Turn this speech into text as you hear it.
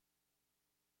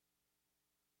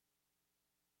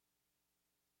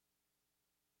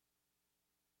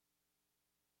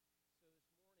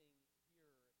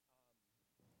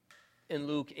in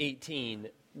Luke 18,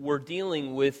 we're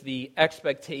dealing with the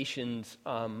expectations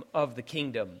of the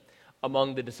kingdom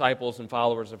among the disciples and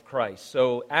followers of Christ.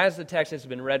 So as the text has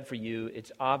been read for you,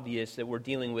 it's obvious that we're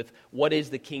dealing with what is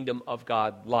the kingdom of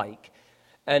God like.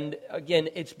 And again,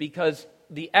 it's because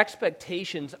the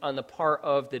expectations on the part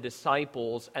of the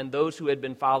disciples and those who had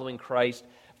been following Christ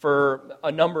for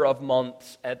a number of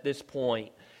months at this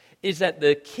point is that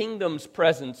the kingdom's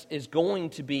presence is going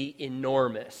to be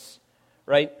enormous,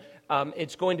 right?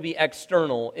 It's going to be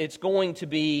external. It's going to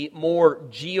be more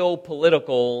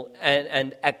geopolitical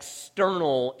and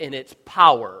external in its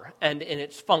power and in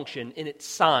its function, in its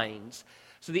signs.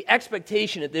 So the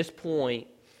expectation at this point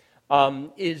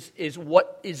is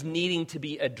what is needing to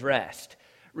be addressed.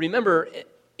 Remember,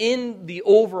 in the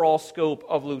overall scope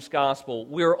of Luke's gospel,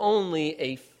 we're only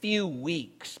a few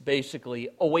weeks, basically,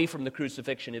 away from the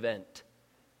crucifixion event.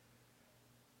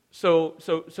 So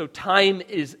time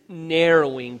is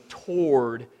narrowing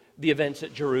toward the events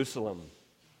at Jerusalem.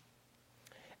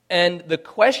 And the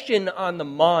question on the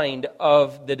mind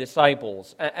of the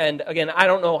disciples, and again, I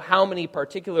don't know how many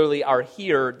particularly are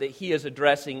here that he is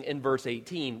addressing in verse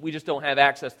 18. We just don't have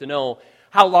access to know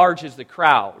how large is the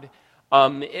crowd.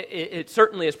 It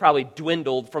certainly has probably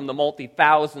dwindled from the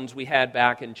multi-thousands we had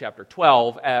back in chapter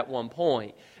 12 at one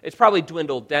point. It's probably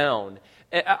dwindled down.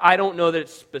 I don't know that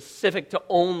it's specific to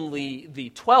only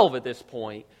the 12 at this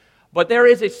point, but there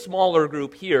is a smaller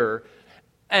group here,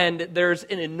 and there's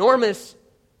an enormous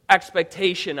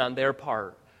expectation on their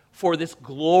part for this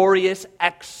glorious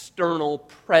external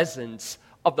presence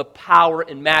of the power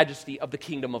and majesty of the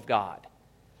kingdom of God.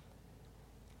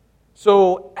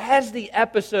 So as the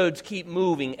episodes keep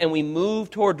moving and we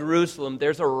move toward Jerusalem,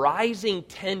 there's a rising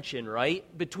tension, right,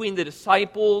 between the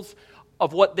disciples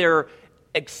of what they're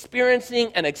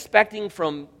experiencing and expecting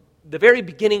from the very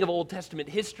beginning of Old Testament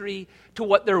history to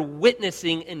what they're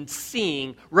witnessing and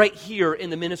seeing right here in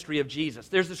the ministry of Jesus.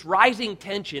 There's this rising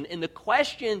tension, and the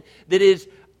question that is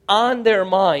on their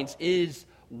minds is,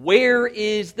 where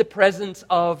is the presence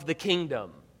of the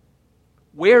kingdom?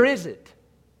 Where is it?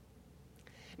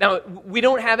 Now, we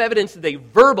don't have evidence that they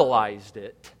verbalized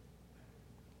it,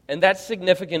 and that's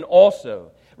significant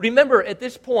also. Remember, at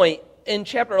this point in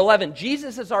chapter 11,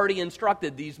 Jesus has already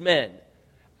instructed these men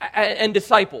and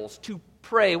disciples to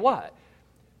pray what?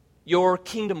 Your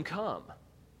kingdom come.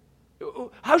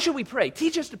 How should we pray?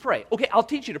 Teach us to pray. Okay, I'll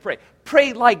teach you to pray.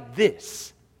 Pray like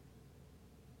this.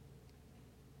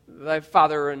 Thy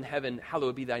Father in heaven,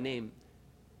 hallowed be thy name.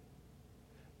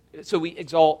 So we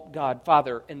exalt God,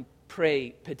 Father, and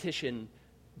pray, petition,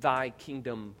 thy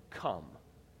kingdom come.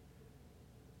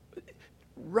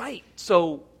 Right,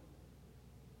 so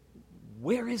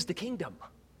where is the kingdom?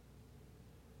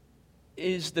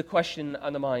 Is the question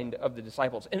on the mind of the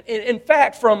disciples. In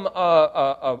fact, from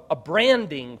a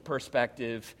branding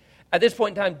perspective, at this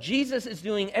point in time, Jesus is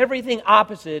doing everything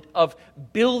opposite of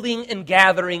building and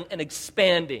gathering and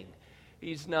expanding.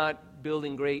 He's not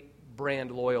building great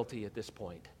brand loyalty at this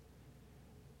point.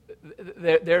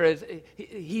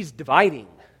 He's dividing.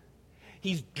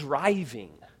 He's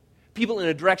driving people in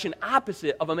a direction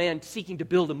opposite of a man seeking to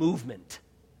build a movement.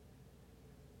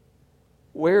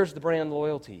 Where's the brand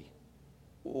loyalty?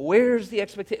 Where's the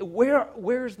expectation?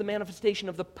 Where's the manifestation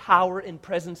of the power and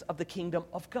presence of the kingdom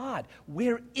of God?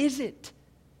 Where is it?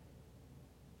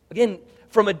 Again,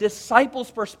 from a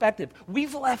disciple's perspective,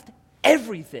 we've left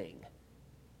everything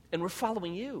and we're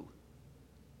following you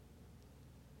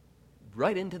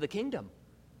right into the kingdom.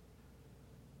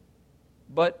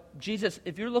 But Jesus,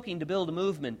 if you're looking to build a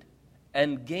movement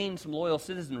and gain some loyal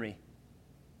citizenry,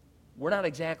 we're not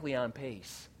exactly on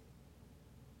pace.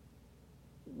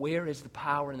 Where is the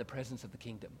power and the presence of the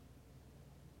kingdom?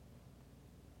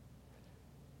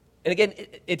 And again,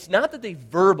 it's not that they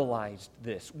verbalized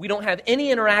this. We don't have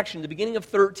any interaction at the beginning of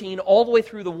 13 all the way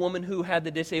through the woman who had the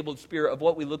disabled spirit of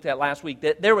what we looked at last week.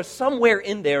 That there was somewhere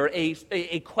in there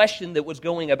a question that was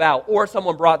going about, or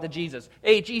someone brought to Jesus,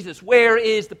 hey, Jesus, where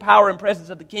is the power and presence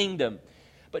of the kingdom?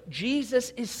 But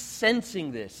Jesus is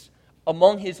sensing this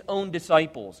among his own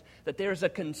disciples, that there's a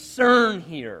concern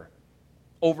here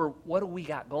over what do we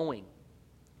got going?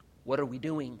 What are we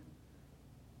doing?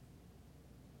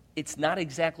 It's not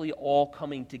exactly all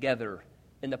coming together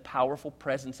in the powerful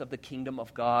presence of the kingdom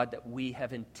of God that we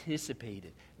have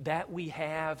anticipated, that we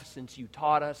have, since you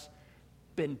taught us,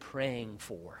 been praying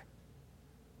for.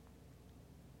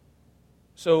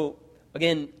 So,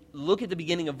 again, look at the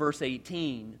beginning of verse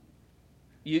 18.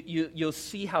 You'll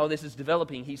see how this is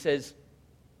developing. He says,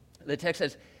 the text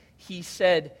says, he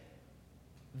said,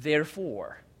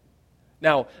 therefore.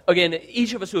 Now, again,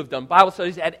 each of us who have done Bible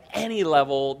studies at any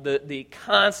level, the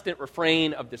constant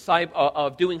refrain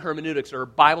of doing hermeneutics or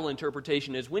Bible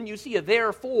interpretation is when you see a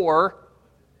therefore,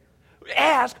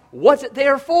 ask, what's it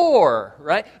there for,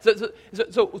 right?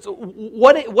 So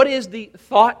what is the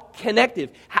thought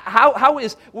connective? How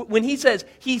is, when he says,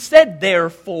 he said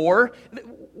therefore,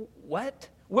 what?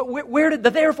 Where did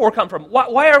the therefore come from?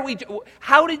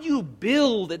 How did you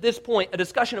build at this point a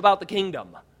discussion about the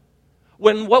kingdom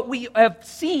when what we have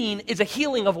seen is a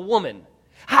healing of a woman?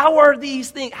 How are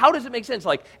these things, how does it make sense?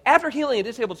 Like, after healing a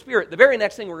disabled spirit, the very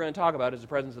next thing we're going to talk about is the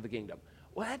presence of the kingdom.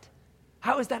 What?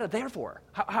 How is that a therefore?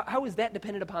 How is that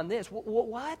dependent upon this?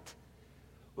 What?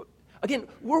 Again,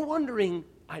 we're wondering,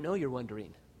 I know you're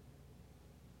wondering,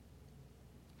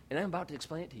 and I'm about to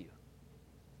explain it to you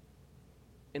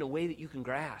in a way that you can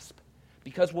grasp.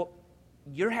 Because what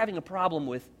you're having a problem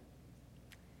with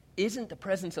isn't the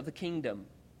presence of the kingdom.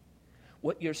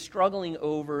 What you're struggling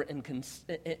over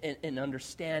and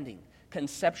understanding,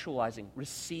 conceptualizing,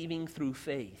 receiving through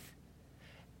faith,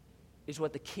 is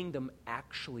what the kingdom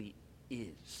actually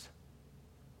is.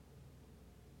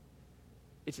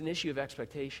 It's an issue of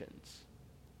expectations,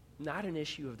 not an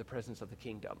issue of the presence of the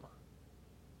kingdom.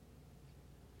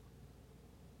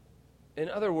 In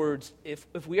other words,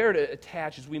 if we are to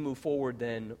attach as we move forward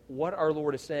then what our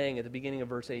Lord is saying at the beginning of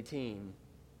verse 18,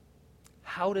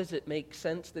 how does it make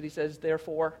sense that he says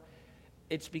therefore?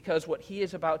 It's because what he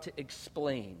is about to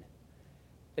explain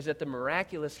is that the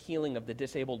miraculous healing of the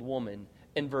disabled woman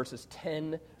in verses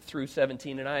 10 through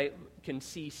 17, and I can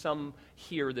see some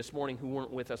here this morning who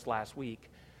weren't with us last week,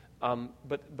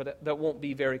 but that won't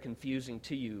be very confusing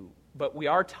to you. But we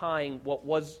are tying what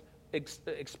was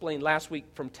explained last week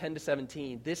from 10 to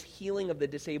 17. This healing of the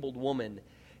disabled woman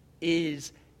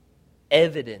is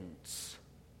evidence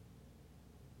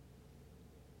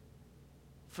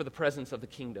for the presence of the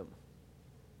kingdom.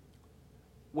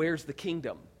 Where's the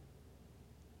kingdom?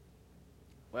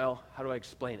 Well, how do I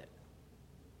explain it?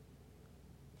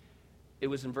 It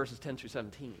was in verses 10 through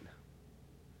 17.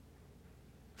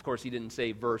 Of course, he didn't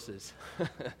say verses,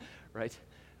 right?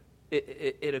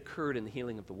 It occurred in the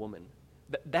healing of the woman.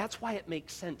 That's why it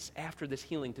makes sense after this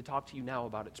healing to talk to you now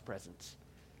about its presence.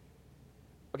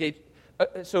 Okay,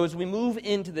 so as we move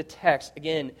into the text,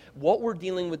 again, what we're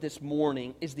dealing with this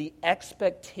morning is the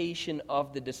expectation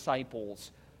of the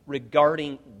disciples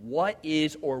regarding what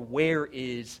is or where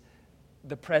is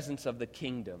the presence of the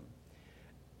kingdom.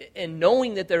 And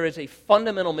knowing that there is a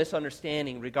fundamental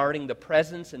misunderstanding regarding the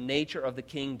presence and nature of the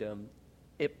kingdom,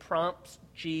 it prompts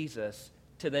Jesus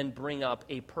to then bring up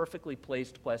a perfectly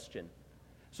placed question.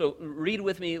 So read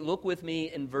with me, look with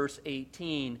me in verse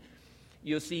 18.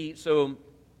 You'll see, so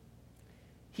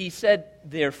he said,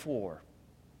 therefore,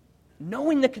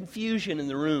 knowing the confusion in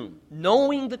the room,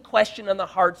 knowing the question on the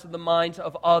hearts and the minds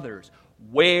of others,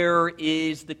 where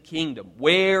is the kingdom?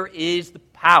 Where is the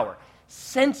power?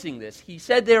 Sensing this, he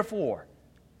said, therefore,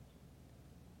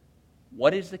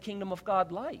 what is the kingdom of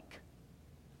God like?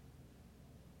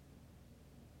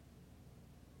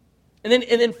 And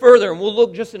then further, and we'll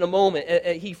look just in a moment,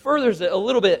 he furthers it a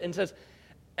little bit and says,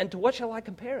 and to what shall I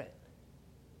compare it?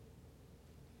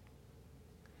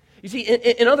 You see,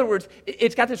 in other words,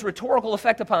 it's got this rhetorical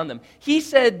effect upon them. He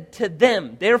said to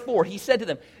them, therefore, he said to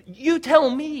them, you tell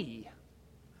me,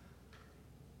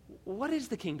 what is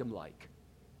the kingdom like?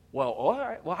 Well, all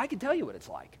right, well, I can tell you what it's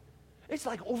like. It's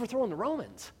like overthrowing the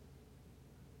Romans,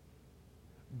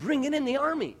 bringing in the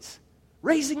armies,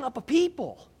 raising up a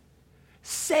people,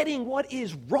 setting what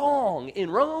is wrong in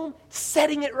Rome,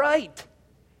 setting it right.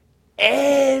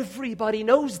 Everybody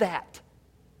knows that.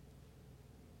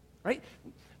 Right?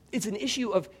 It's an issue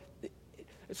of,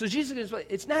 so Jesus,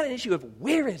 it's not an issue of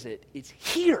where is it, it's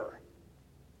here.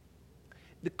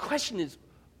 The question is,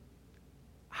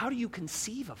 how do you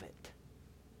conceive of it?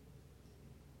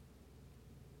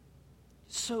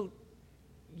 So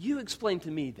you explain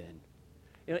to me then,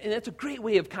 and that's a great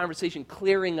way of conversation,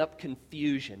 clearing up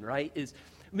confusion, right? Is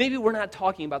maybe we're not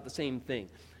talking about the same thing.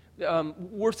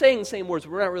 We're saying the same words,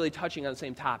 but we're not really touching on the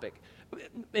same topic.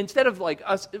 Instead of like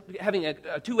us having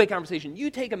a two-way conversation, you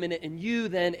take a minute and you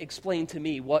then explain to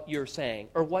me what you're saying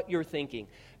or what you're thinking,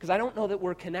 because I don't know that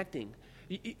we're connecting.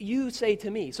 You say to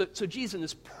me, so Jesus in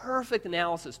this perfect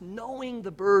analysis, knowing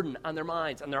the burden on their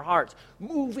minds, on their hearts,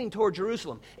 moving toward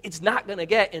Jerusalem, it's not going to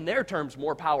get, in their terms,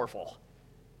 more powerful.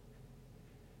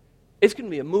 It's going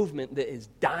to be a movement that is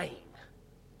dying.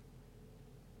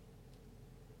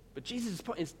 But Jesus'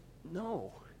 point is,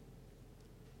 no.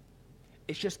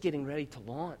 It's just getting ready to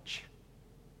launch.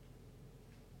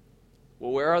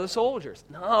 Well, where are the soldiers?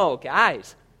 No,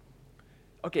 guys.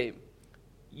 Okay,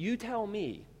 you tell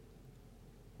me,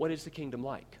 What is the kingdom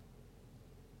like?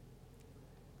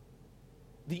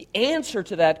 The answer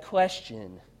to that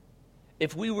question,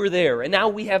 if we were there, and now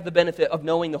we have the benefit of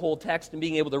knowing the whole text and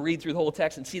being able to read through the whole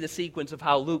text and see the sequence of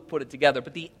how Luke put it together,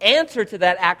 but the answer to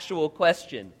that actual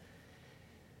question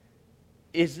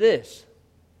is this.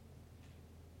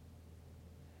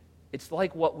 It's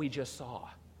like what we just saw.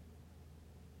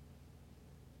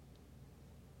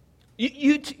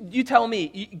 You tell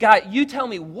me, God, you tell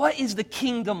me, what is the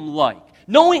kingdom like?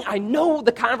 I know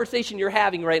the conversation you're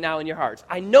having right now in your hearts.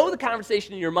 I know the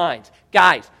conversation in your minds.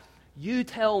 Guys, you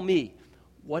tell me,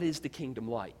 what is the kingdom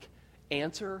like?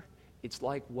 Answer, it's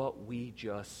like what we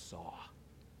just saw.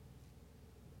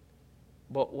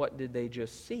 But what did they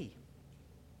just see?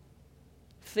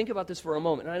 Think about this for a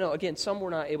moment. And I know, again, some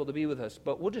were not able to be with us,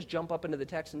 but we'll just jump up into the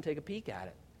text and take a peek at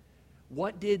it.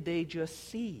 What did they just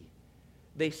see?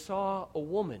 They saw a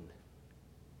woman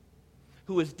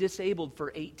who was disabled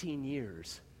for 18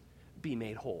 years be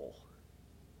made whole.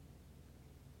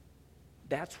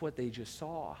 That's what they just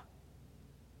saw.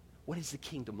 What is the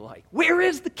kingdom like? Where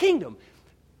is the kingdom?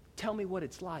 Tell me what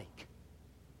it's like.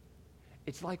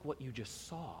 It's like what you just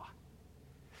saw.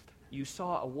 You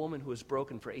saw a woman who was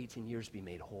broken for 18 years be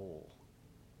made whole.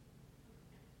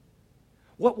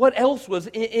 What else was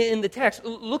in the text?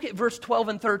 Look at verse 12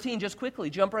 and 13 just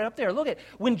quickly. Jump right up there. Look at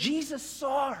when Jesus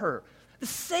saw her, the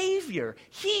Savior,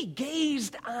 he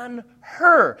gazed on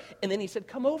her. And then he said,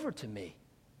 come over to me.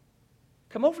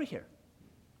 Come over here.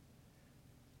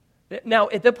 Now,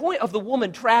 at the point of the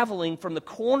woman traveling from the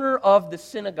corner of the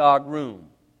synagogue room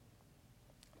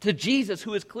to Jesus,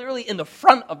 who is clearly in the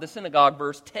front of the synagogue,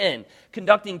 verse 10,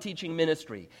 conducting teaching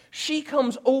ministry, she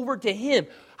comes over to him.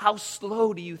 How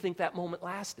slow do you think that moment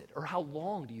lasted? Or how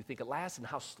long do you think it lasted and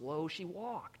how slow she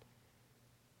walked?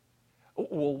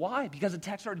 Well, why? Because the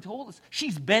text already told us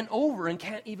she's bent over and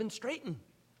can't even straighten.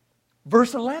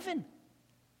 Verse 11.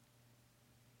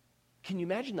 Can you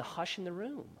imagine the hush in the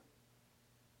room?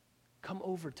 Come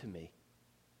over to me.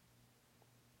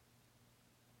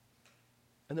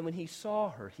 And then when he saw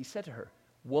her, he said to her,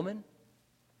 woman,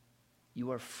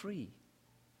 you are free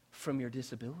from your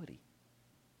disability.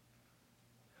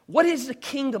 What is the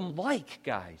kingdom like,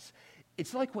 guys?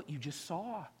 It's like what you just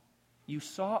saw. You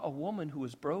saw a woman who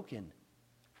was broken,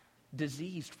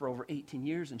 diseased for over 18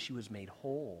 years, and she was made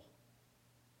whole.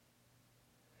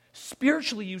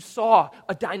 Spiritually, you saw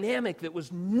a dynamic that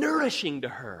was nourishing to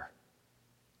her.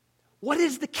 What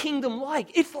is the kingdom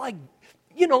like? It's like,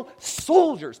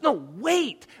 soldiers. No,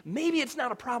 wait. Maybe it's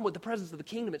not a problem with the presence of the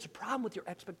kingdom. It's a problem with your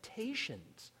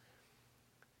expectations.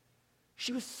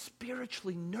 She was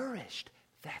spiritually nourished.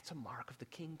 That's a mark of the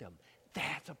kingdom.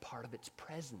 That's a part of its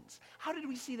presence. How did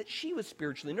we see that she was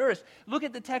spiritually nourished? Look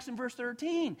at the text in verse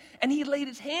 13. And he laid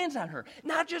his hands on her,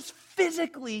 not just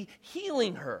physically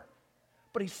healing her,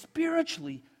 but he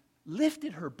spiritually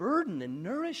lifted her burden and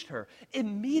nourished her.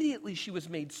 Immediately she was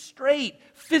made straight,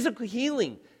 physical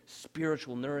healing,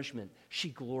 spiritual nourishment. She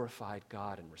glorified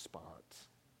God in response.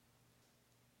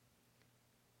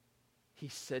 He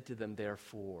said to them,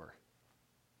 therefore,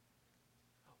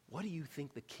 what do you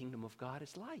think the kingdom of God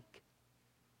is like?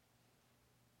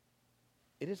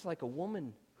 It is like a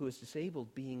woman who is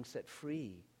disabled being set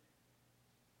free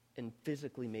and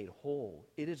physically made whole.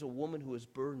 It is a woman who is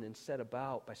burdened and set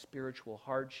about by spiritual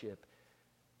hardship.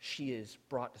 She is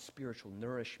brought to spiritual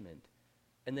nourishment.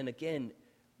 And then again,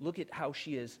 look at how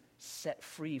she is set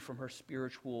free from her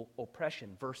spiritual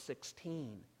oppression. Verse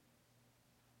 16.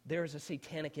 There is a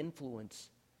satanic influence,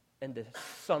 and the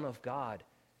Son of God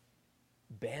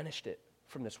banished it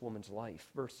from this woman's life.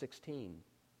 Verse 16.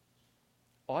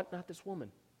 Ought not this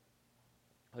woman,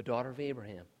 a daughter of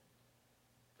Abraham,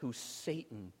 who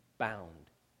Satan bound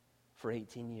for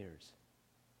 18 years.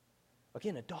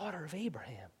 Again, a daughter of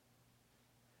Abraham,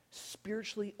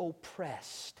 spiritually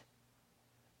oppressed.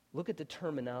 Look at the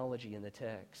terminology in the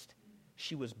text.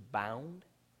 She was bound,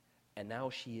 and now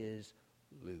she is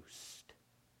loosed.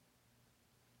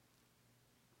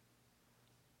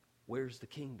 Where's the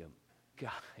kingdom?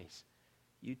 Guys,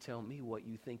 you tell me what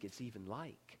you think it's even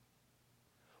like.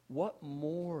 What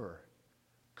more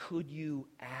could you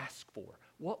ask for?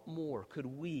 What more could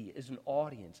we, as an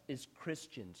audience, as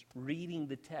Christians, reading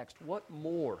the text, what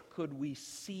more could we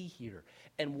see here?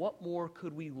 And what more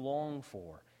could we long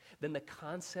for than the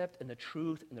concept and the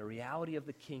truth and the reality of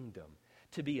the kingdom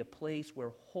to be a place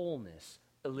where wholeness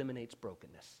eliminates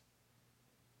brokenness?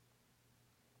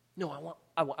 No,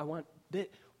 I want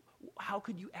that. How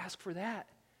could you ask for that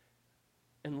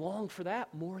and long for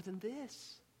that more than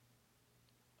this?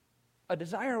 A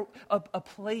desire, a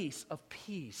place of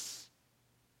peace,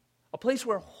 a place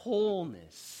where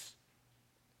wholeness,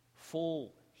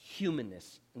 full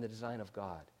humanness in the design of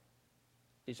God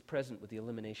is present with the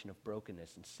elimination of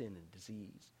brokenness and sin and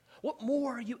disease. What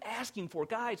more are you asking for?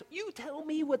 Guys, you tell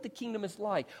me what the kingdom is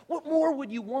like. What more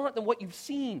would you want than what you've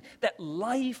seen? That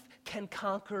life can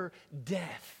conquer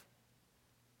death.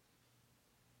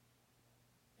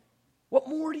 What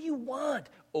more do you want?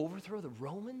 Overthrow the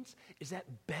Romans? Is that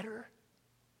better?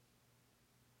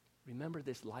 Remember,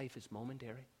 this life is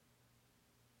momentary.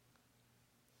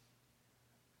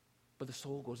 But the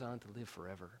soul goes on to live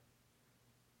forever.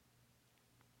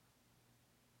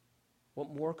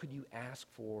 What more could you ask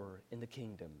for in the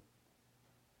kingdom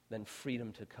than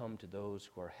freedom to come to those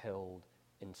who are held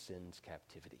in sin's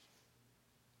captivity?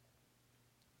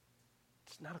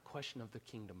 It's not a question of the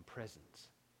kingdom presence.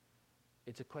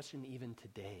 It's a question even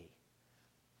today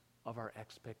of our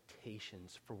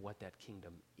expectations for what that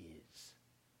kingdom is.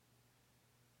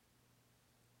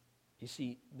 You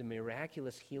see, the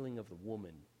miraculous healing of the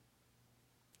woman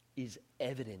is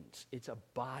evidence. It's a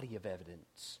body of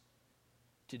evidence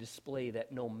to display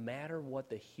that no matter what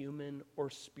the human or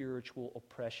spiritual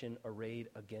oppression arrayed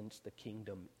against the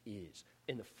kingdom is.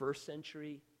 In the first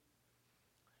century,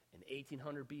 in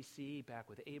 1800 BC, back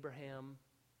with Abraham,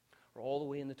 or all the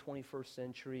way in the 21st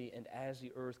century, and as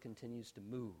the earth continues to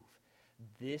move,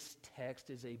 this text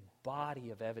is a body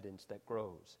of evidence that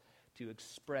grows to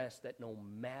express that no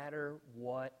matter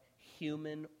what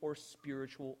human or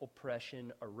spiritual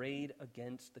oppression arrayed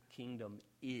against the kingdom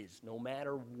is, no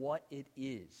matter what it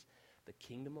is, the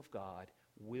kingdom of God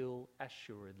will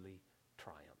assuredly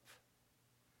triumph.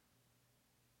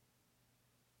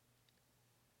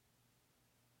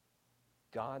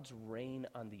 God's reign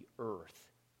on the earth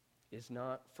is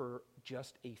not for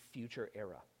just a future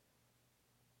era.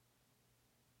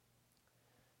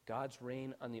 God's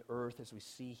reign on the earth, as we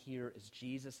see here, as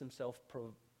Jesus himself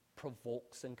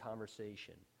provokes in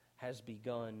conversation, has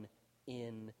begun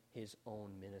in his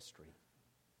own ministry.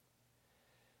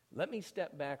 Let me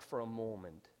step back for a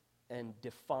moment and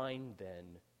define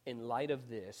then, in light of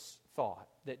this thought,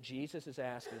 that Jesus is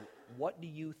asking, what do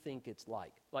you think it's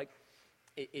like? Like,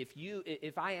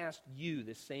 if I asked you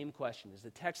the same question as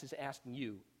the text is asking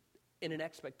you in an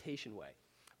expectation way,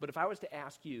 but if I was to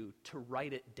ask you to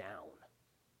write it down,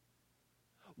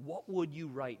 what would you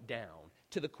write down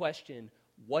to the question,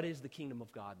 what is the kingdom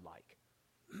of God like?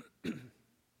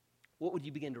 What would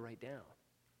you begin to write down?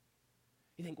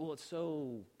 You think, well, it's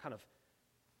so kind of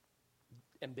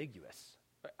ambiguous.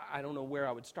 I don't know where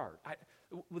I would start.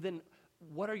 Well, then,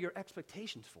 what are your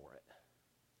expectations for it?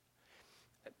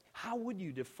 How would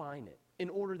you define it in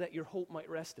order that your hope might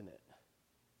rest in it?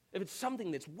 If it's something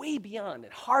that's way beyond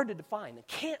and hard to define and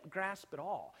can't grasp at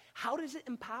all, how does it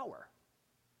empower?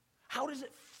 How does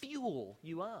it fuel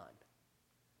you on?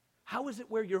 How is it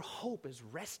where your hope is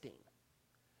resting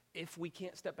if we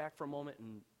can't step back for a moment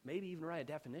and maybe even write a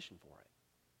definition for it?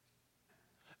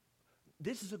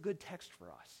 This is a good text for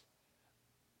us.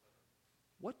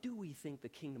 What do we think the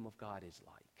kingdom of God is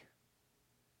like?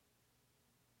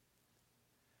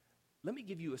 Let me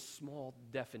give you a small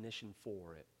definition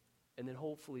for it, and then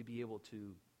hopefully be able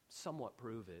to somewhat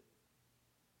prove it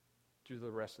through the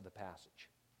rest of the passage.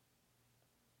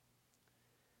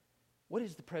 What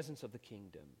is the presence of the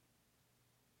kingdom?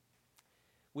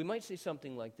 We might say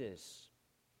something like this.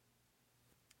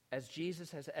 As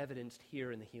Jesus has evidenced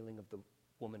here in the healing of the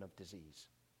woman of disease,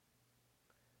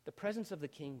 the presence of the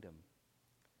kingdom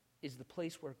is the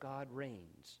place where God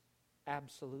reigns,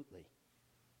 absolutely.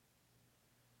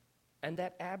 And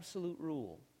that absolute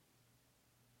rule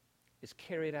is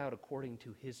carried out according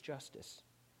to his justice,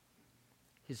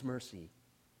 his mercy,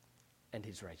 and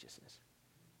his righteousness.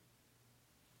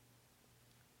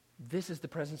 This is the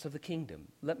presence of the kingdom.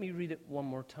 Let me read it one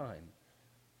more time.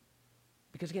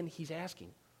 Because again, he's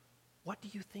asking, what do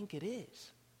you think it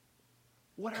is?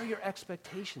 What are your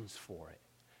expectations for it?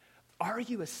 Are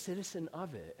you a citizen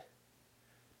of it?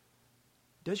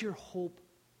 Does your hope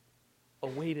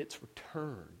await its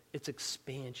return, its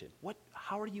expansion?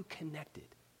 How are you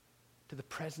connected to the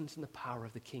presence and the power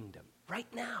of the kingdom? Right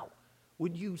now,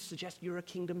 would you suggest you're a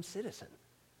kingdom citizen?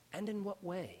 And in what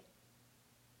way?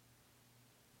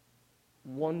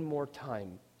 One more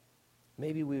time,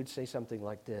 maybe we would say something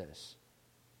like this.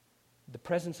 The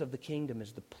presence of the kingdom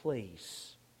is the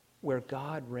place where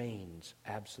God reigns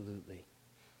absolutely.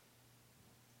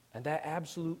 And that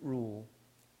absolute rule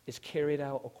is carried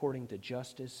out according to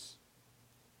justice,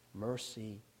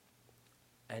 mercy,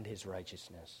 and his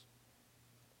righteousness.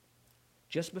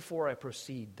 Just before I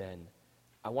proceed then,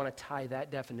 I want to tie that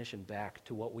definition back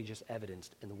to what we just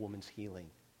evidenced in the woman's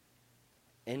healing.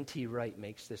 N.T. Wright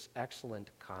makes this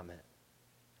excellent comment.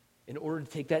 in order to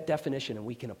take that definition and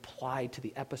we can apply to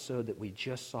the episode that we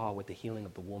just saw with the healing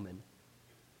of the woman.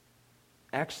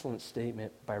 Excellent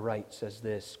statement by Wright says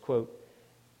this, quote,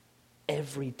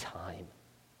 every time.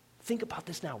 Think about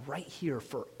this now, right here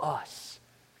for us.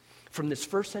 From this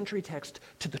first century text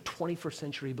to the 21st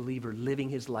century believer living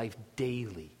his life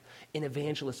daily in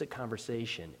evangelistic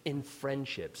conversation, in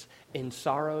friendships, in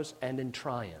sorrows and in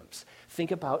triumphs.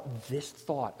 Think about this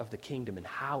thought of the kingdom and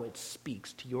how it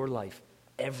speaks to your life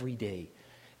every day.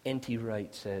 N.T.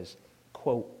 Wright says,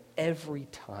 quote, every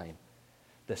time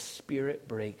the Spirit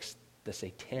breaks the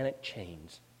satanic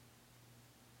chains,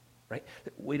 right?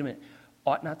 Wait a minute.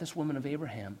 Ought not this woman of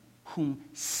Abraham, whom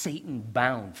Satan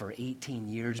bound for 18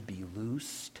 years, be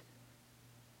loosed?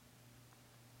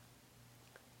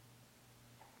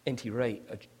 N.T.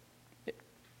 Wright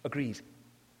agrees.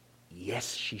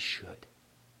 Yes, she should.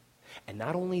 And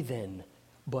not only then,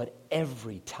 but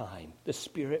every time the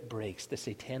Spirit breaks the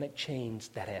satanic chains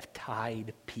that have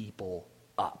tied people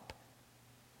up.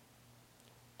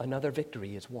 Another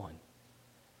victory is won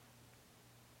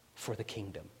for the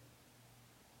kingdom.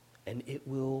 And it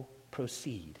will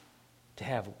proceed to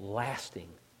have lasting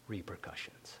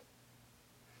repercussions.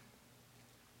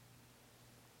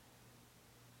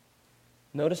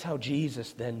 Notice how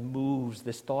Jesus then moves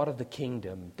this thought of the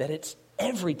kingdom, that it's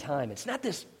every time. It's not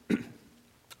this,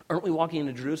 aren't we walking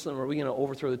into Jerusalem? Are we going to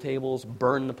overthrow the tables,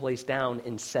 burn the place down,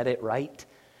 and set it right?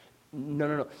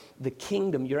 No. The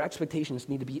kingdom, your expectations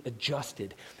need to be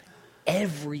adjusted.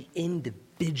 Every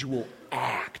individual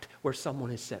act where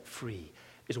someone is set free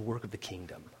is a work of the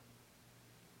kingdom.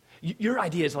 Your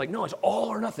idea is like, no, it's all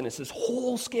or nothing. It's this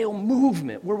whole-scale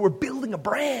movement where we're building a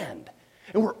brand.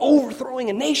 And we're overthrowing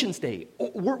a nation state.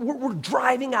 We're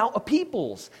driving out a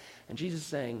peoples. And Jesus is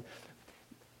saying,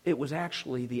 it was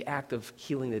actually the act of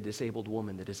healing the disabled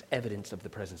woman that is evidence of the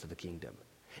presence of the kingdom.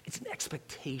 It's an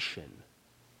expectation.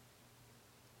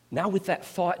 Now with that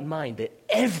thought in mind that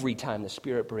every time the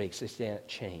Spirit breaks, they stand at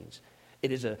chains.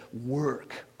 It is a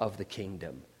work of the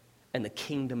kingdom. And the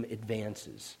kingdom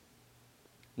advances.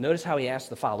 Notice how he asked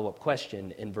the follow-up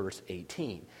question in verse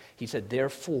 18. He said,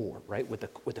 therefore, right, with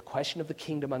the question of the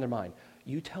kingdom on their mind,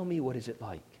 you tell me, what is it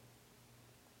like?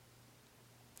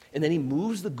 And then he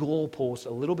moves the goalposts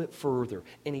a little bit further,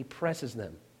 and he presses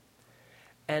them.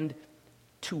 And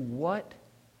to what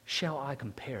shall I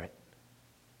compare it?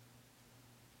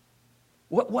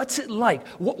 What's it like?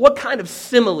 What kind of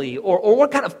simile or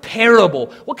what kind of parable,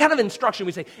 what kind of instruction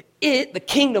we say, the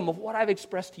kingdom of what I've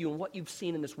expressed to you and what you've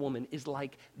seen in this woman is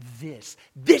like this.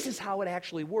 This is how it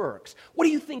actually works. What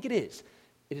do you think it is?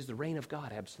 It is the reign of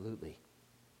God, absolutely.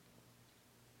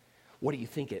 What do you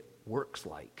think it works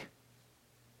like?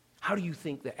 How do you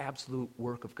think the absolute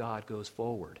work of God goes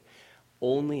forward?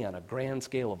 Only on a grand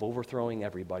scale of overthrowing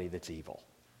everybody that's evil.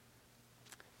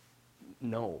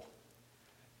 No.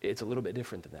 It's a little bit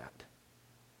different than that.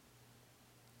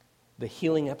 The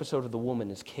healing episode of the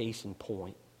woman is case in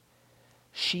point.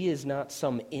 She is not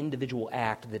some individual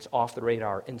act that's off the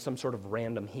radar in some sort of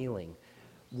random healing.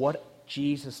 What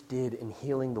Jesus did in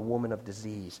healing the woman of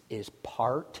disease is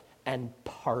part and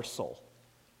parcel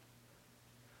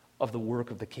of the work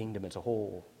of the kingdom as a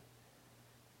whole.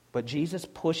 But Jesus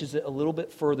pushes it a little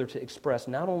bit further to express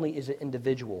not only is it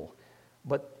individual,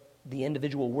 but the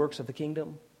individual works of the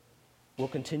kingdom will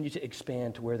continue to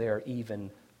expand to where they are even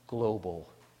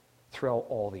global throughout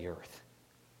all the earth.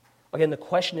 Again, the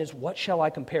question is, what shall I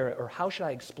compare it, or how should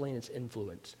I explain its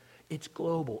influence? It's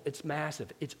global, it's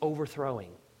massive, it's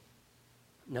overthrowing.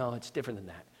 No, it's different than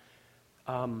that.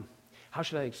 How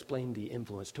should I explain the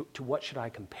influence? To what should I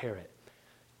compare it?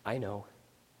 I know.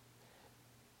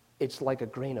 It's like a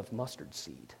grain of mustard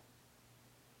seed.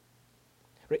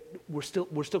 Right? We're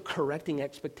still correcting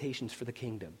expectations for the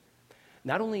kingdom.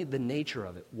 Not only the nature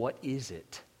of it, what is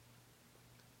it?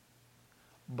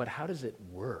 But how does it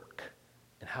work?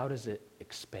 And how does it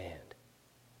expand?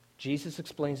 Jesus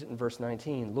explains it in verse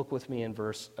 19. Look with me in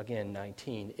verse, again,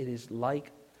 19. It is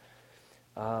like,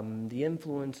 the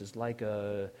influence is like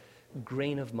a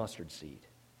grain of mustard seed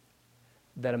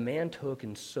that a man took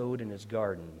and sowed in his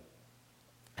garden,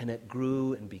 and it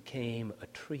grew and became a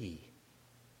tree.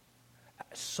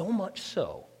 So much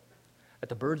so that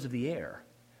the birds of the air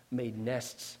made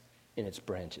nests in its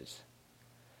branches.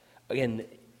 Again,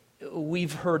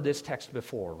 we've heard this text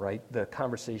before, right? The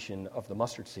conversation of the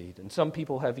mustard seed. And some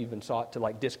people have even sought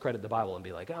to discredit the Bible and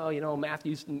be like, oh,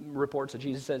 Matthew reports that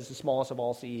Jesus says it's the smallest of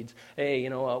all seeds. Hey,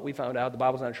 we found out the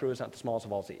Bible's not true. It's not the smallest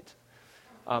of all seeds.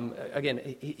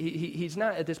 Again, he's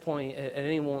not at this point, at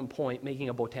any one point, making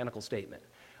a botanical statement.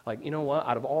 Like, you know what?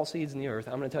 Out of all seeds in the earth,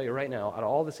 I'm going to tell you right now, out of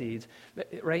all the seeds,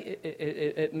 right,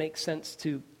 it makes sense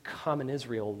to common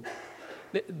Israel.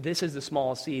 This is the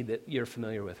smallest seed that you're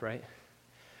familiar with, right?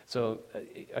 So,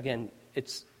 again,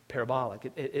 it's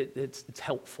parabolic. It's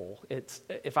helpful.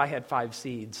 If I had 5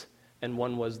 seeds, and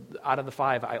one was, out of the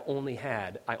 5 I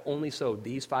only sowed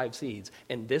these 5 seeds,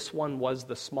 and this one was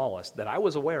the smallest that I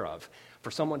was aware of,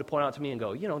 for someone to point out to me and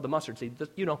go, the mustard seed,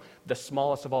 the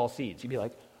smallest of all seeds. You'd be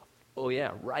like, oh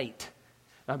yeah, right.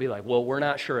 And I'd be like, well, we're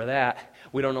not sure of that.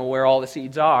 We don't know where all the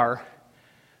seeds are.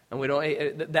 And we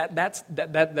don't. That's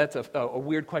a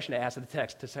weird question to ask in the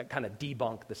text to kind of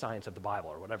debunk the science of the Bible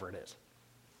or whatever it is.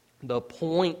 The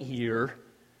point here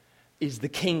is the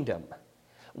kingdom.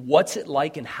 What's it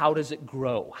like and how does it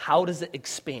grow? How does it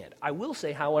expand? I will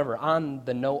say, however, on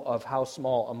the note of how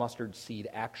small a mustard seed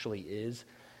actually is,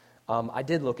 I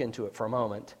did look into it for a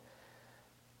moment.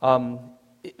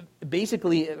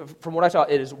 Basically, from what I saw,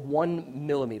 it is 1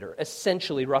 millimeter,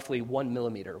 essentially roughly 1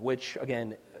 millimeter, which,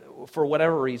 again, for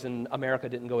whatever reason, America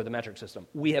didn't go with the metric system.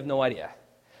 We have no idea.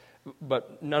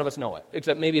 But none of us know it,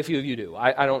 except maybe a few of you do.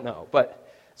 I don't know. But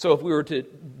so if we were to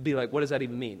be like, what does that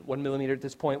even mean? 1 millimeter at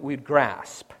this point, we'd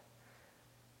grasp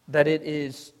that it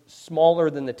is smaller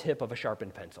than the tip of a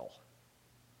sharpened pencil.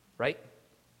 Right?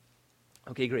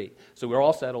 Okay, great. So we're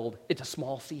all settled. It's a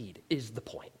small seed, is the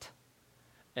point.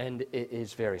 And it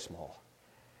is very small.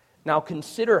 Now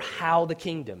consider how the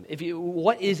kingdom,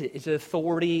 what is it? It's the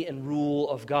authority and rule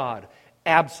of God.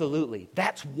 Absolutely.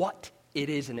 That's what it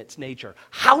is in its nature.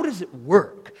 How does it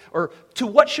work? Or to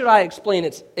what should I explain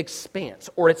its expanse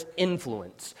or its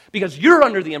influence? Because you're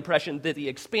under the impression that the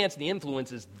expanse and the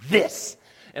influence is this.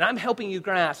 And I'm helping you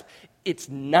grasp it's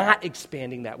not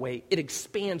expanding that way. It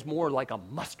expands more like a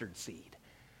mustard seed.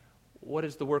 What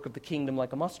is the work of the kingdom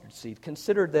like a mustard seed?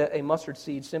 Consider that a mustard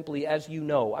seed simply, as you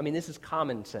know, this is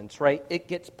common sense, right? It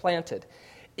gets planted.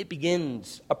 It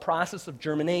begins a process of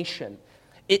germination.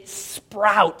 It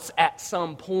sprouts at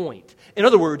some point. In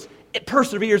other words, it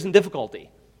perseveres in difficulty,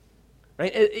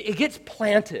 right? It gets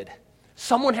planted.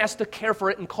 Someone has to care for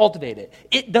it and cultivate it.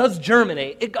 It does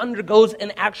germinate. It undergoes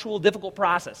an actual difficult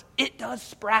process. It does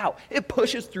sprout. It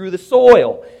pushes through the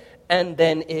soil. And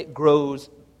then it grows,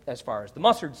 as far as the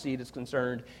mustard seed is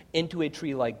concerned, into a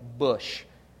tree-like bush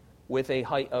with a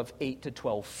height of 8 to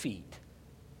 12 feet,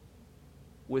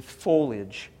 with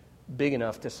foliage big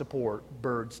enough to support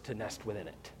birds to nest within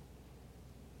it.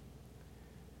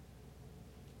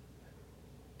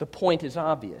 The point is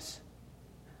obvious.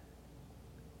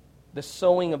 The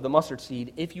sowing of the mustard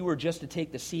seed, if you were just to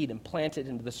take the seed and plant it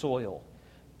into the soil,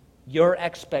 your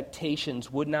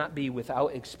expectations would not be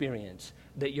without experience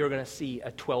that you're going to see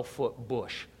a 12-foot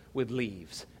bush with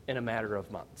leaves in a matter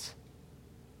of months.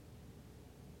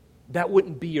 That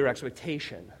wouldn't be your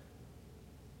expectation.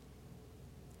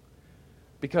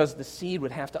 Because the seed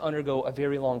would have to undergo a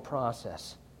very long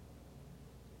process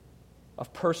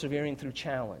of persevering through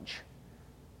challenge,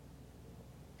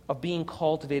 of being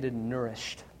cultivated and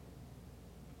nourished,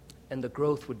 and the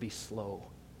growth would be slow.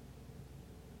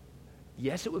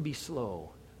 Yes, it would be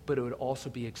slow, but it would also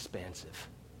be expansive.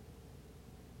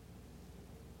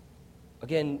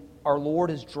 Again, our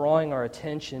Lord is drawing our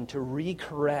attention to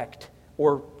recorrect,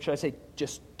 or should I say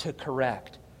just to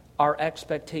correct, our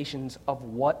expectations of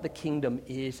what the kingdom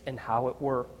is and how it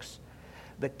works.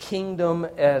 The kingdom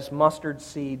as mustard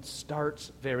seed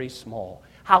starts very small.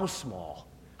 How small?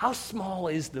 How small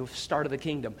is the start of the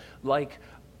kingdom? Like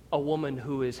a woman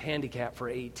who is handicapped for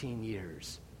 18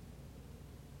 years,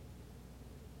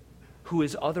 who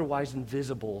is otherwise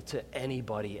invisible to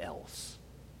anybody else.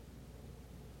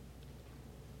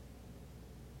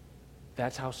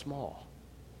 That's how small.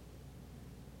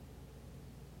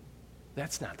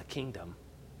 That's not the kingdom.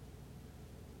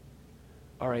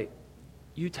 All right,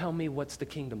 you tell me what's the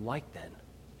kingdom like then?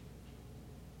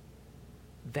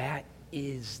 That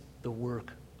is the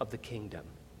work of the kingdom.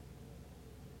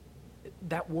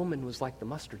 That woman was like the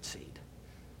mustard seed.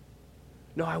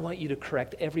 No, I want you to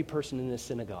correct every person in this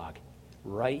synagogue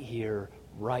right here,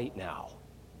 right now.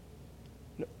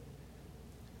 No.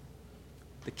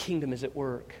 The kingdom is at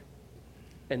work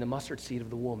in the mustard seed of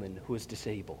the woman who is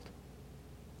disabled.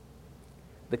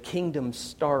 The kingdom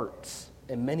starts,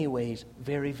 in many ways,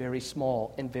 very, very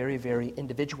small and very, very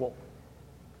individual.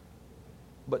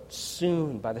 But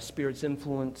soon, by the Spirit's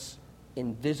influence,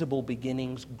 invisible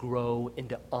beginnings grow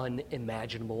into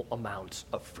unimaginable amounts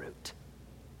of fruit.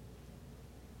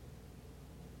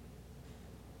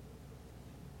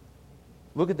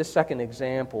 Look at the second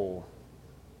example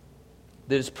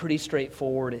that is pretty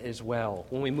straightforward as well.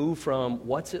 When we move from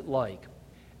what's it like,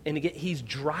 and again, he's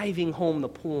driving home the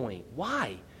point.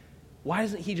 Why? Why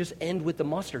doesn't he just end with the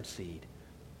mustard seed?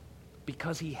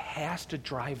 Because he has to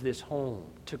drive this home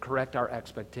to correct our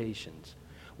expectations.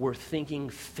 We're thinking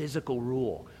physical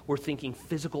rule. We're thinking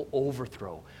physical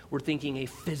overthrow. We're thinking a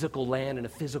physical land and a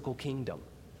physical kingdom.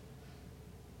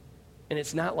 And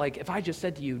it's not like if I just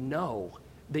said to you no,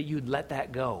 that you'd let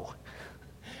that go.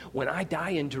 When I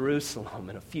die in Jerusalem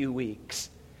in a few weeks,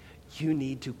 you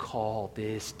need to call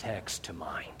this text to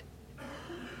mind.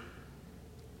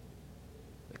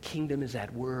 The kingdom is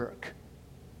at work.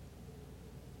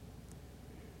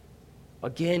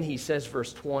 Again, he says,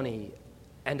 verse 20,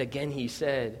 and again he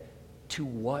said, to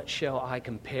what shall I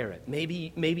compare it?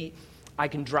 Maybe I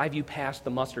can drive you past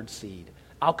the mustard seed.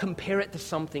 I'll compare it to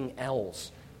something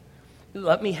else.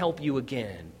 Let me help you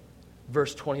again.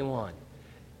 Verse 21.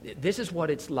 This is what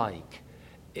it's like.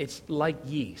 It's like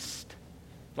yeast,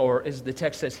 or as the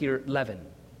text says here, leaven.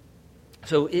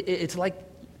 So it's like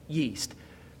yeast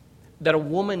that a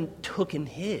woman took and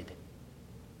hid.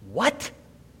 What?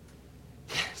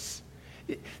 Yes.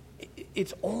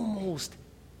 It's almost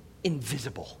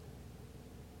invisible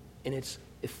in its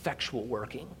effectual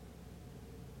working,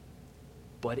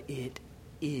 but it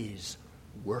is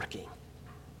working.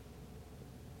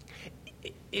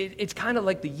 It's kind of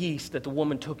like the yeast that the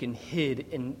woman took and hid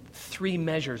in 3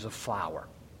 measures of flour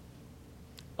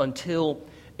until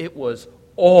it was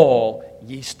all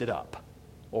yeasted up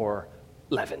or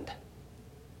leavened.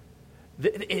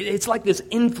 It's like this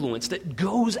influence that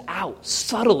goes out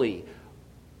subtly,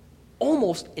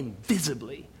 almost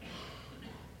invisibly,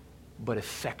 but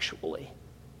effectually.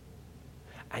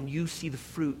 And you see the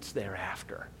fruits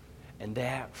thereafter, and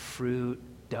that fruit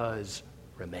does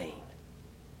remain.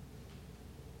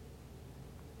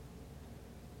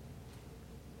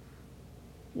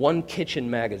 One kitchen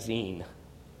magazine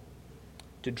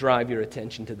to drive your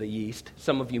attention to the yeast.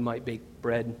 Some of you might bake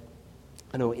bread.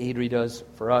 I know Adri does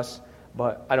for us,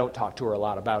 but I don't talk to her a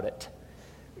lot about it.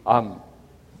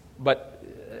 But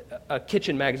a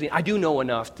kitchen magazine, I do know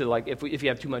enough to, like, if you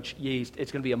have too much yeast,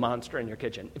 it's going to be a monster in your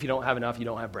kitchen. If you don't have enough, you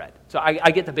don't have bread. So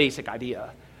I get the basic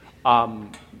idea.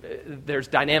 There's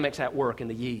dynamics at work in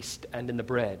the yeast and in the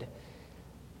bread.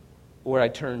 Where I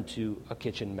turn to a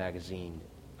kitchen magazine.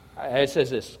 It says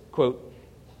this, quote,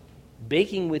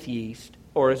 baking with yeast,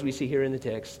 or as we see here in the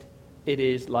text, it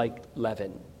is like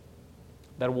leaven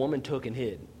that a woman took and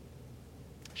hid.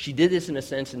 She did this in a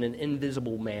sense in an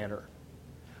invisible manner.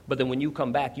 But then when you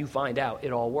come back, you find out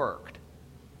it all worked.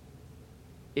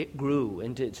 It grew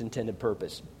into its intended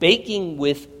purpose. Baking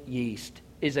with yeast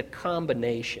is a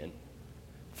combination.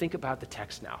 Think about the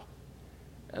text now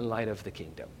in light of the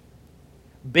kingdom.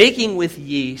 Baking with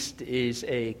yeast is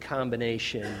a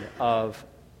combination of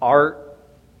art,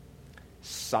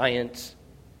 science,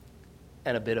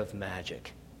 and a bit of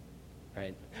magic.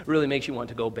 Right? It really makes you want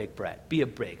to go bake bread. Be a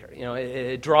baker. You know,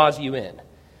 it draws you in.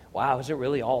 Wow, is it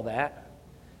really all that?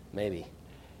 Maybe.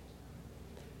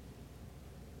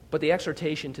 But the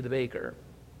exhortation to the baker,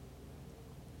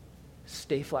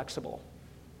 stay flexible.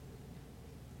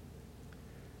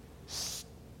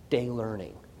 Stay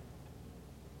learning.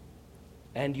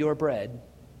 And your bread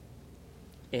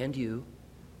and you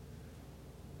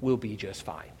will be just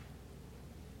fine.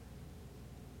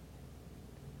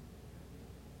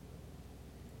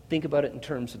 Think about it in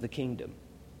terms of the kingdom.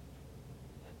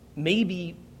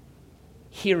 Maybe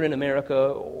here in America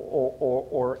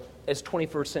or as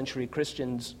 21st century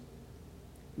Christians,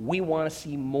 we want to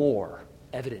see more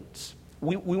evidence.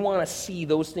 We want to see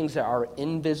those things that are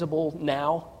invisible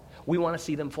now. We want to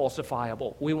see them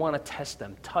falsifiable. We want to test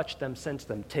them, touch them, sense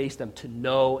them, taste them, to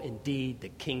know indeed the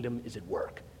kingdom is at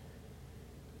work.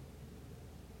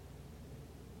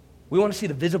 We want to see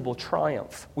the visible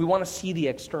triumph. We want to see the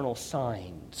external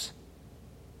signs.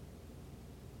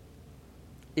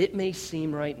 It may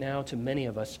seem right now to many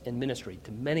of us in ministry,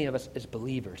 to many of us as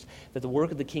believers, that the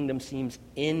work of the kingdom seems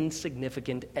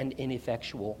insignificant and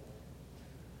ineffectual.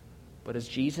 But as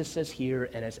Jesus says here,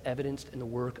 and as evidenced in the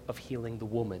work of healing the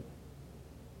woman,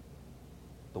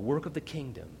 the work of the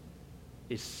kingdom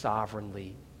is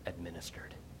sovereignly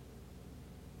administered.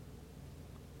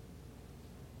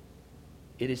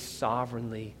 It is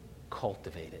sovereignly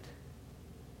cultivated.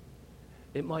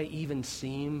 It might even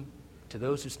seem, to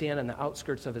those who stand on the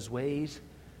outskirts of his ways,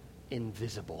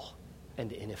 invisible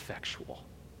and ineffectual.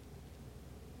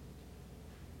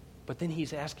 But then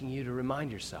he's asking you to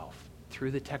remind yourself,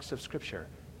 through the text of Scripture,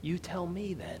 you tell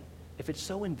me then, if it's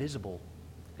so invisible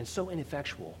and so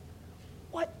ineffectual,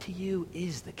 what to you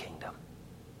is the kingdom?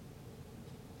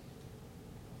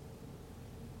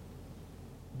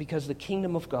 Because the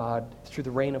kingdom of God, through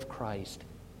the reign of Christ,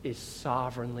 is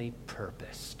sovereignly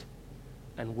purposed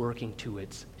and working to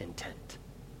its intent.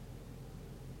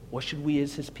 What should we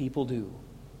as his people do?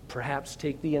 Perhaps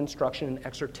take the instruction and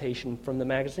exhortation from the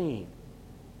magazine.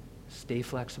 Stay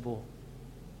flexible.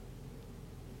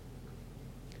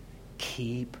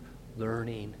 Keep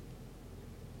learning.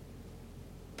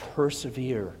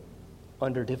 Persevere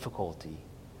under difficulty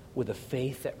with a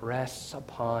faith that rests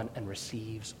upon and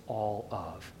receives all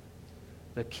of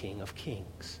the King of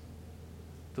Kings,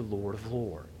 the Lord of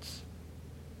Lords,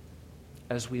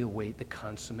 as we await the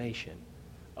consummation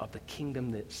of the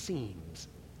kingdom that seems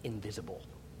invisible.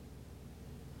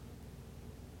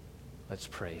 Let's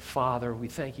pray. Father, we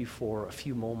thank you for a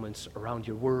few moments around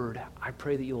your word. I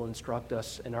pray that you'll instruct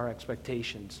us in our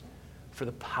expectations for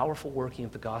the powerful working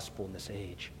of the gospel in this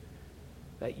age,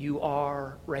 that you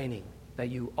are reigning, that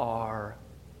you are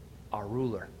our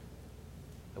ruler,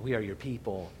 that we are your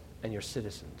people and your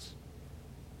citizens.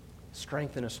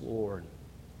 Strengthen us, Lord,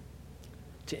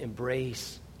 to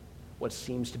embrace what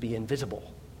seems to be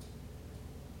invisible.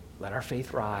 Let our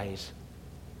faith rise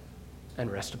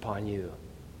and rest upon you.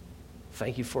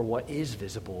 Thank you for what is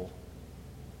visible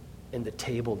in the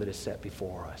table that is set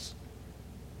before us.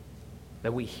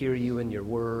 That we hear you in your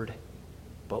word,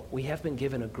 but we have been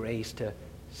given a grace to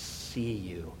see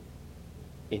you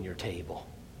in your table.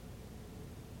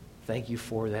 Thank you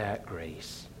for that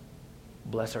grace.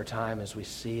 Bless our time as we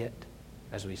see it,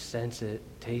 as we sense it,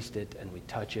 taste it, and we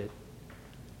touch it.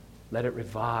 Let it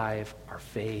revive our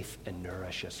faith and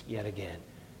nourish us yet again,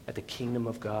 that the kingdom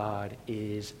of God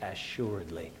is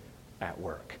assuredly at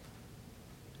work.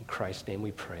 In Christ's name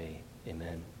we pray.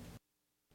 Amen.